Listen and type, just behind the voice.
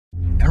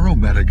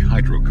Aromatic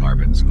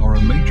hydrocarbons are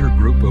a major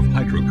group of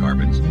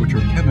hydrocarbons which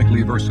are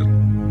chemically versatile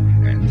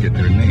and get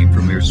their name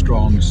from their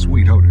strong,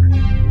 sweet odor.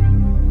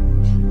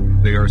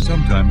 They are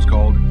sometimes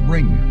called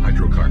ring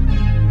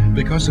hydrocarbons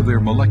because of their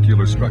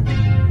molecular structure.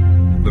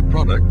 The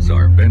products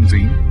are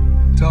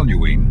benzene,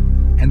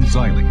 toluene, and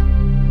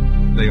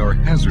xylene. They are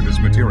hazardous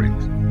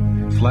materials,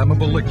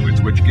 flammable liquids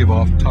which give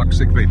off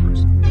toxic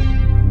vapors.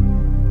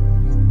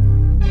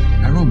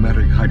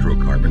 Aromatic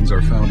hydrocarbons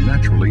are found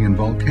naturally in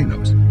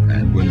volcanoes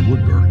and when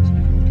wood burns.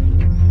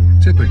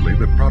 Typically,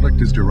 the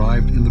product is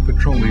derived in the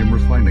petroleum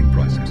refining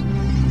process.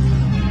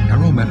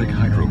 Aromatic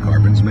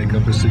hydrocarbons make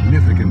up a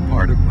significant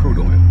part of crude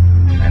oil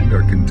and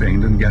are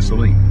contained in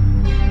gasoline.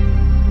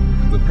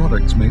 The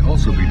products may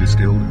also be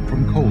distilled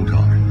from coal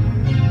tar.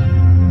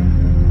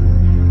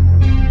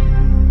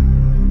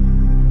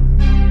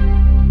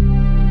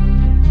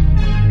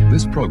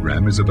 This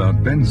program is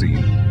about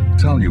benzene,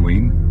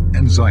 toluene,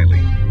 and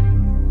xylene.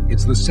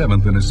 It's the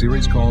 7th in a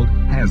series called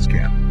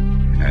HazChem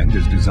and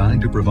is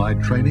designed to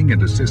provide training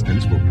and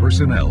assistance for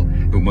personnel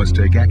who must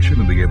take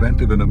action in the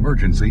event of an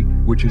emergency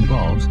which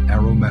involves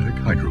aromatic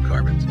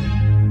hydrocarbons.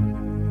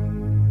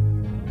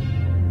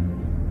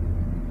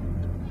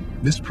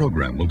 This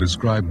program will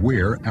describe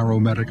where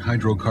aromatic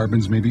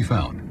hydrocarbons may be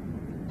found,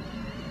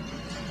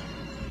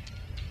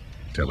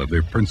 tell of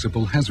their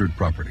principal hazard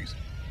properties,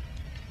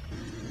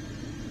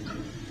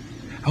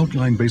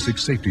 outline basic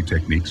safety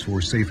techniques for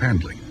safe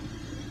handling,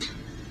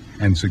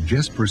 and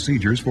suggest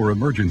procedures for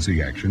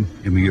emergency action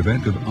in the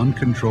event of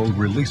uncontrolled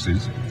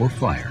releases or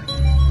fire.